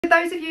For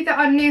those of you that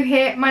are new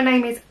here, my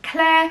name is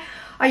Claire.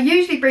 I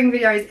usually bring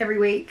videos every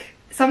week.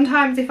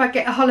 Sometimes if I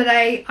get a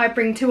holiday, I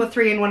bring 2 or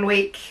 3 in one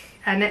week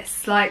and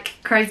it's like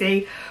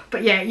crazy.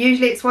 But yeah,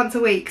 usually it's once a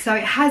week. So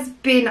it has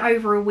been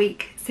over a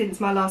week since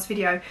my last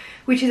video,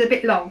 which is a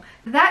bit long.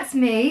 That's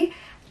me.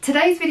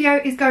 Today's video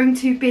is going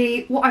to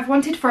be what I've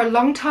wanted for a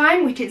long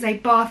time, which is a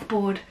bath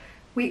board.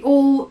 We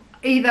all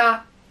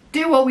either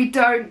do or we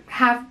don't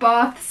have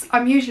baths.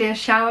 I'm usually a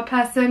shower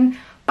person,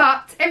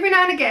 but every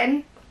now and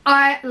again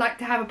I like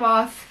to have a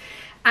bath,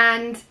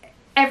 and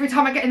every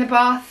time I get in the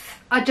bath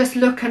I just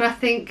look and I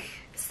think,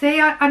 see,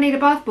 I need a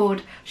bath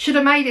board. Should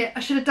have made it, I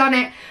should have done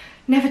it,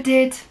 never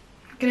did.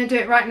 I'm gonna do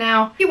it right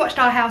now. If you watched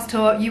our house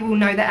tour, you will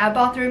know that our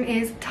bathroom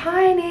is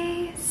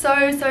tiny,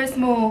 so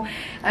small.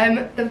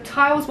 The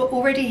tiles were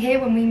already here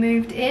when we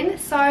moved in,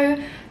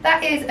 so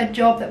that is a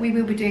job that we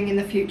will be doing in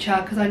the future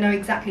because I know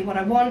exactly what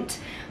I want.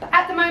 But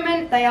at the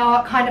moment they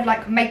are kind of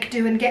like make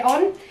do and get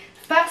on.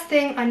 First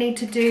thing I need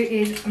to do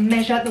is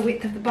measure the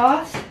width of the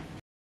bath.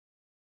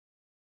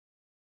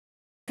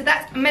 So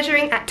that's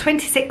measuring at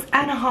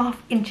 26.5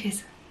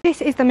 inches. This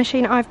is the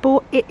machine I've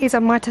bought. It is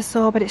a mitre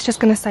saw, but it's just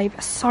going to save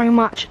so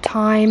much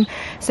time.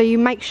 So you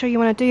make sure you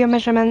want to do your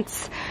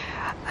measurements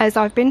as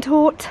I've been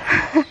taught.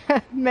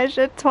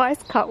 Measure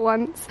twice, cut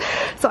once.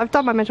 So I've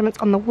done my measurements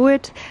on the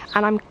wood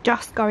and I'm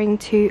just going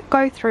to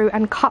go through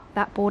and cut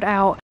that board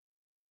out.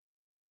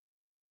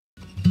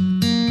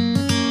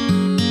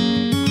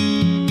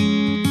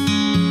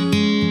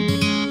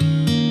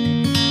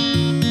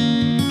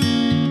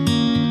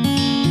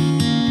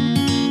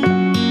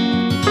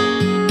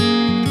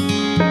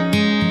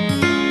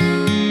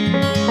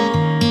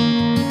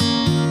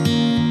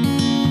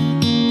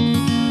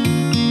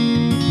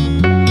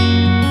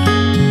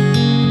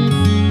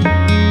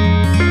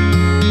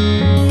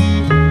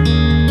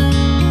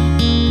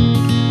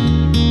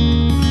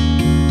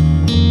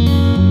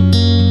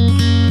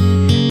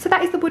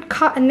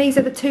 And these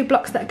are the 2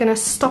 blocks that are going to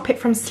stop it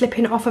from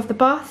slipping off of the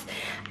bath,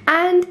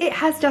 and it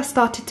has just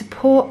started to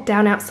pour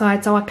down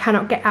outside, so I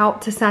cannot get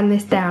out to sand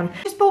this down.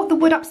 Just bought the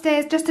wood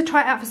upstairs just to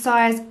try it out for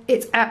size.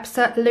 It's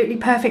absolutely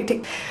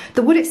perfect.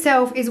 The wood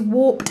itself is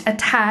warped a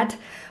tad,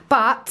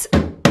 but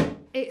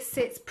it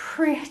sits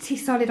pretty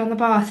solid on the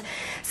bath.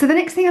 So the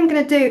next thing I'm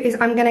going to do is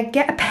I'm going to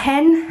get a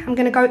pen. I'm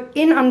going to go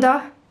in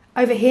under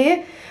over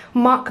here,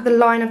 mark the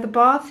line of the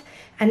bath,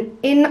 and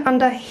in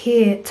under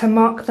here to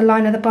mark the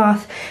line of the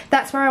bath.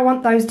 That's where I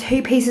want those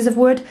 2 pieces of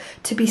wood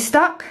to be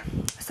stuck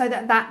so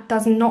that that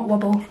does not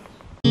wobble.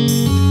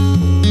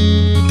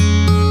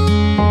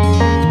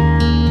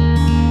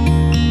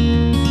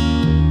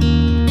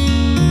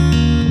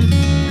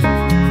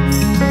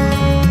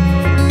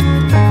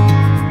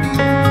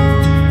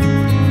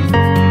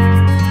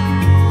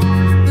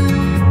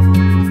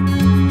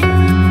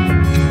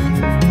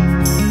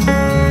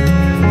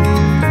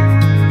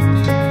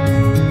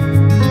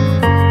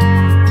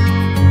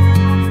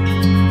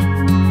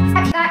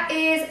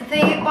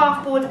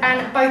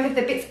 And both of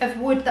the bits of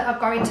wood that are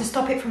going to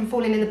stop it from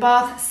falling in the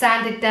bath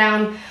sanded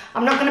down.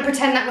 I'm not going to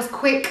pretend that was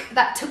quick.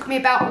 That took me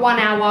about 1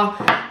 hour.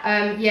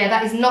 Yeah,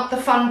 that is not the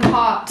fun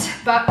part,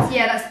 but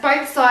yeah, that's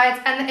both sides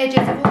and the edges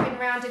have all been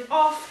rounded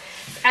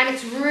off, and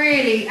it's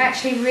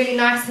actually really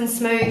nice and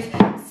smooth.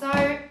 So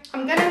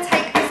I'm going to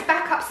take this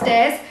back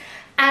upstairs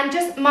and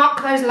just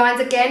mark those lines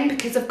again,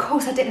 because of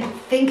course I didn't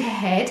think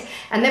ahead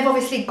and they've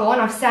obviously gone.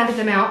 I've sanded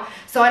them out,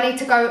 so I need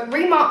to go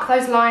remark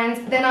those lines.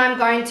 Then I'm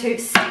going to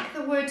stick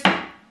the wood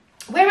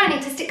where I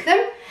need to stick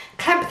them,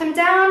 clamp them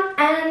down,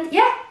 and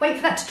yeah, wait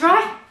for that to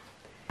dry.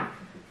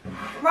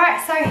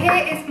 Right, so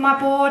here is my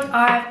board.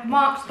 I've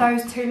marked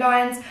those 2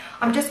 lines.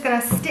 I'm just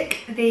going to stick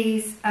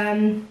these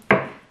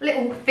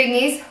little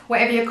thingies,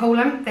 whatever you call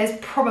them, there's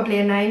probably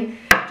a name,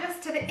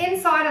 just to the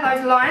inside of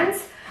those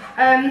lines,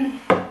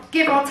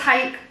 give or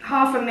take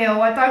 1/2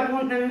 mil. I don't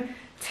want them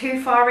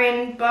too far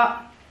in,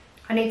 but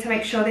I need to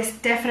make sure this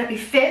definitely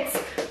fits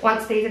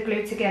once these are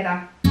glued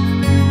together.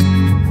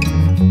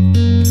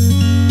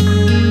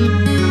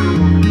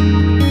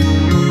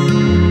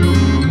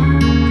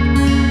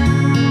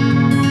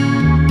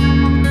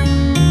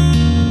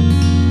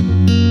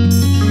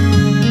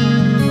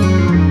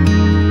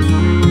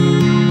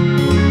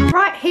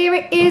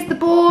 Is the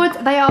board.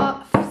 They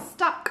are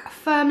stuck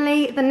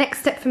firmly. The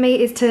next step for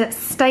me is to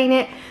stain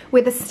it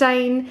with a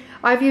stain.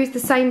 I've used the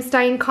same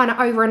stain kind of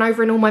over and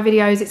over in all my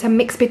videos. It's a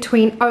mix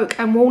between oak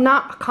and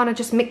walnut. I kind of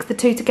just mix the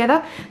 2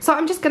 together. So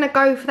I'm just going to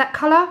go for that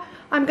colour.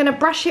 I'm going to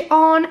brush it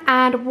on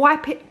and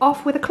wipe it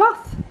off with a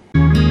cloth.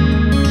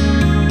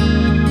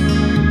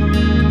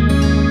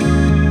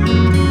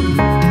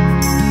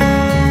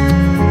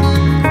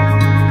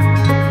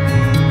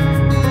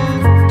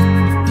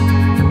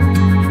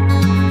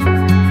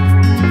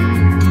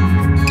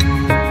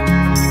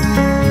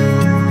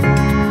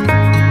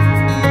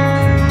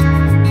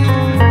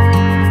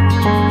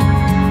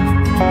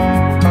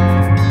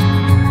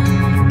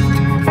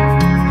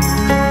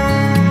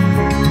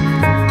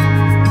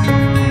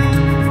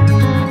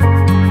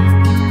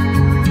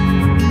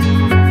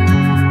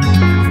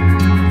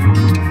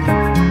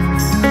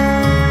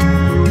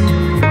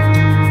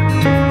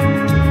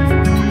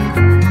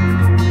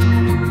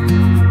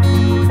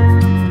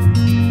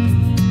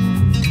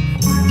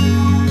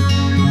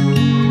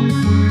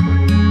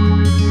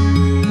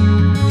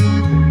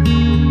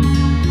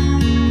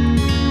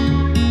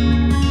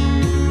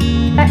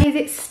 That is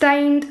it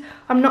stained.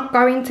 I'm not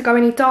going to go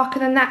any darker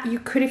than that. You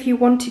could, if you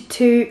wanted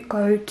to,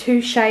 go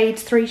 2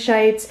 shades, 3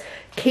 shades,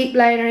 keep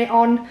layering it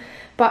on.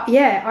 But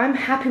yeah, I'm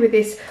happy with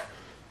this.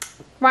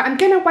 Right, I'm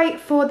going to wait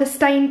for the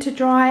stain to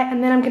dry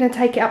and then I'm going to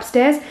take it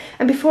upstairs.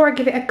 And before I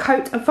give it a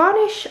coat of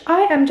varnish,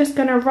 I am just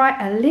going to write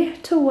a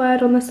little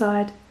word on the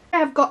side. I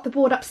have got the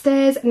board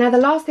upstairs. Now the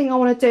last thing I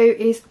want to do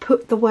is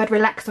put the word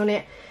relax on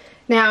it.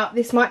 Now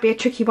this might be a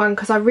tricky one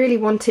because I really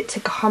want it to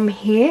come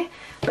here,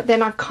 but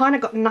then I've kind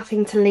of got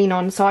nothing to lean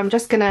on, so I'm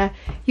just going to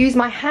use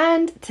my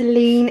hand to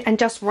lean and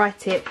just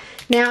write it.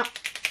 Now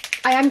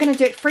I am going to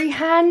do it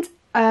freehand,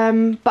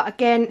 but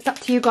again, it's up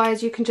to you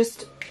guys. You can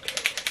just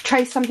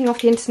trace something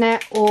off the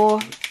internet, or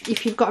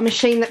if you've got a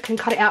machine that can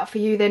cut it out for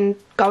you, then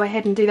go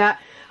ahead and do that.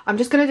 I'm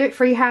just going to do it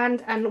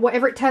freehand, and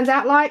whatever it turns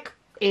out like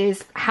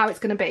is how it's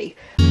going to be.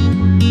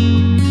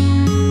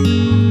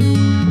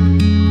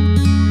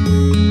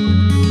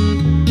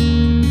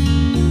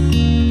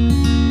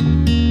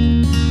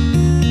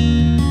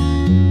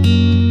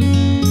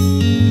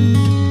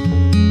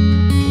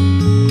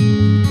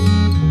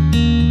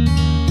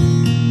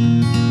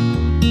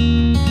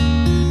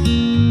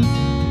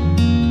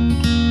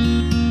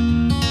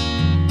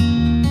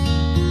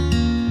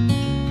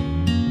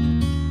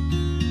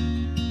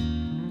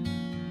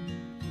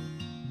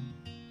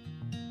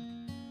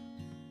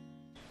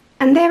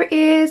 And there it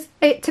is.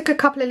 It took a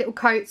couple of little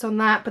coats on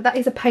that, but that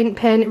is a paint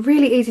pen,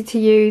 really easy to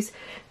use.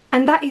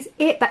 And that is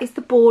it. That is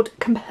the board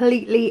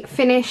completely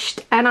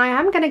finished. And I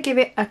am going to give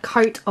it a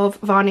coat of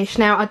varnish.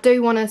 Now, I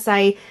do want to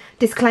say,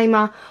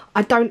 disclaimer,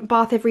 I don't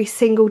bath every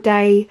single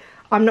day.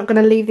 I'm not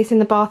going to leave this in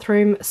the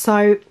bathroom,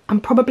 so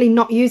I'm probably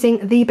not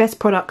using the best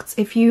products.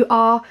 If you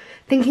are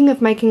thinking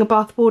of making a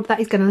bath board that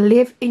is going to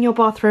live in your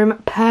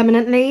bathroom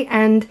permanently,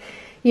 and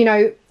you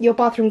know, your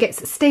bathroom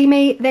gets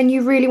steamy, then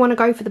you really want to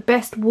go for the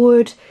best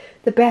wood,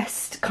 the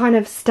best kind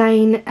of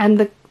stain, and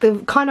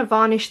the kind of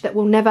varnish that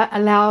will never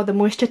allow the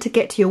moisture to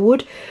get to your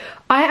wood.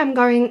 I am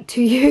going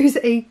to use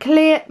a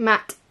clear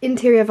matte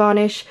interior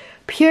varnish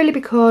purely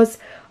because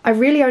I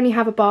really only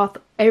have a bath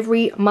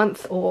every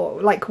month,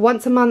 or like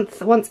once a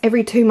month, once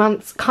every 2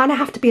 months. Kind of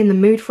have to be in the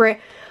mood for it.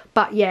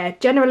 But yeah,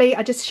 generally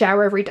I just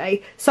shower every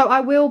day. So I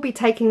will be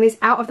taking this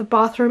out of the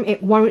bathroom.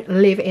 It won't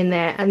live in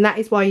there, and that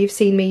is why you've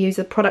seen me use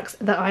the products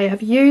that I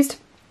have used.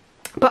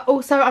 But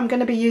also I'm going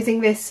to be using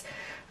this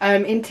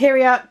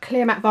interior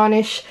clear matte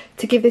varnish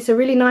to give this a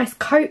really nice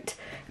coat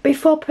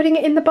before putting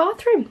it in the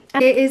bathroom.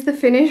 And it is the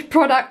finished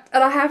product,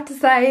 and I have to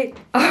say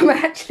I'm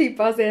actually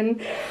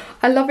buzzing.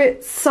 I love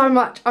it so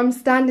much. I'm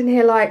standing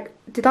here like,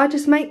 did I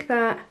just make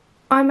that?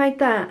 I made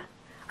that.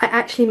 I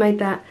actually made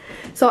that.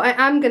 So I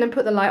am going to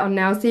put the light on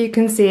now so you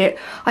can see it.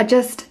 I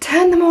just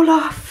turned them all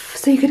off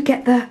so you could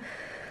get the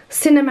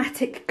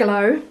cinematic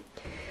glow.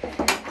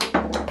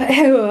 But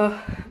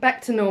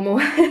back to normal.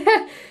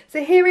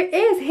 So here it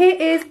is. Here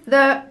is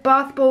the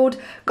bath board.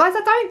 Guys,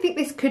 I don't think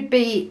this could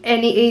be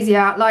any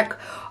easier. Like,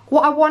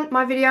 what I want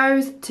my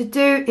videos to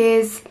do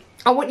is,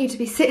 I want you to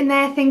be sitting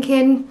there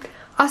thinking,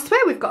 I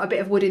swear we've got a bit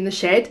of wood in the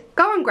shed.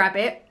 Go and grab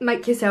it,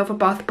 make yourself a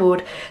bath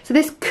board. So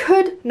this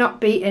could not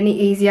be any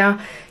easier.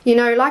 You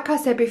know, like I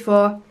said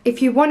before,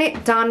 if you want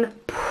it done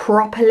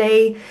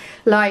properly,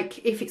 like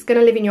if it's going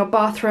to live in your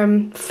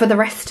bathroom for the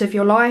rest of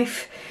your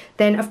life,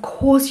 then of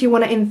course you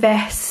want to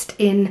invest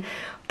in,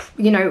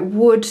 you know,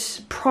 wood,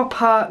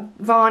 proper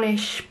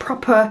varnish,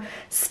 proper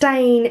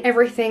stain,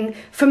 everything.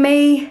 For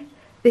me,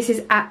 this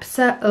is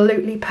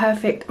absolutely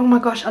perfect. Oh my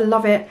gosh, I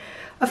love it.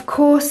 Of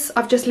course,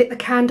 I've just lit the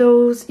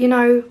candles, you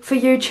know, for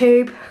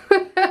YouTube.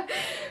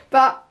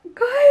 But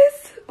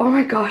guys, oh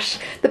my gosh.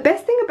 The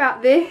best thing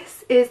about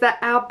this is that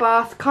our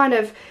bath kind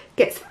of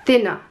gets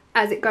thinner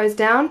as it goes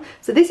down.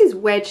 So this is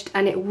wedged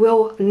and it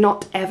will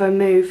not ever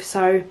move.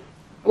 So,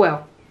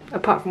 well,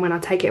 apart from when I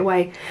take it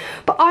away.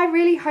 But I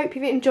really hope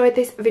you've enjoyed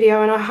this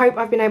video, and I hope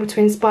I've been able to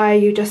inspire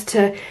you just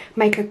to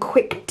make a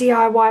quick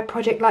DIY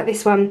project like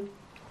this one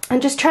and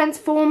just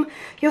transform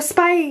your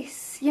space.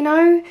 You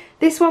know,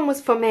 this one was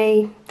for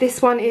me.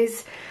 This one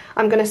is,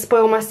 I'm going to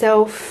spoil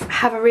myself,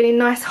 have a really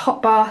nice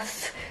hot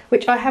bath,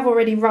 which I have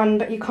already run,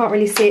 but you can't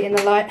really see it in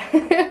the light.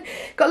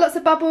 Got lots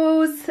of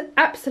bubbles,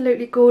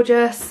 absolutely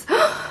gorgeous.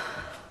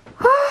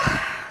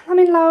 I'm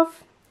in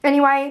love.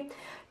 Anyway,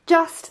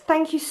 just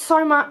thank you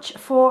so much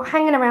for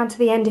hanging around to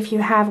the end. If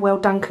you have, well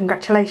done,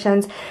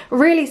 congratulations.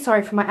 Really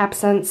sorry for my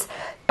absence,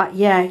 but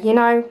yeah, you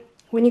know,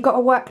 when you got to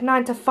work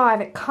 9 to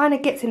 5, it kind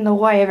of gets in the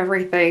way of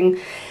everything.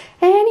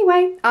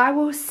 Anyway, I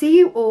will see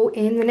you all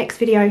in the next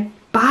video.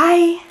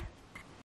 Bye!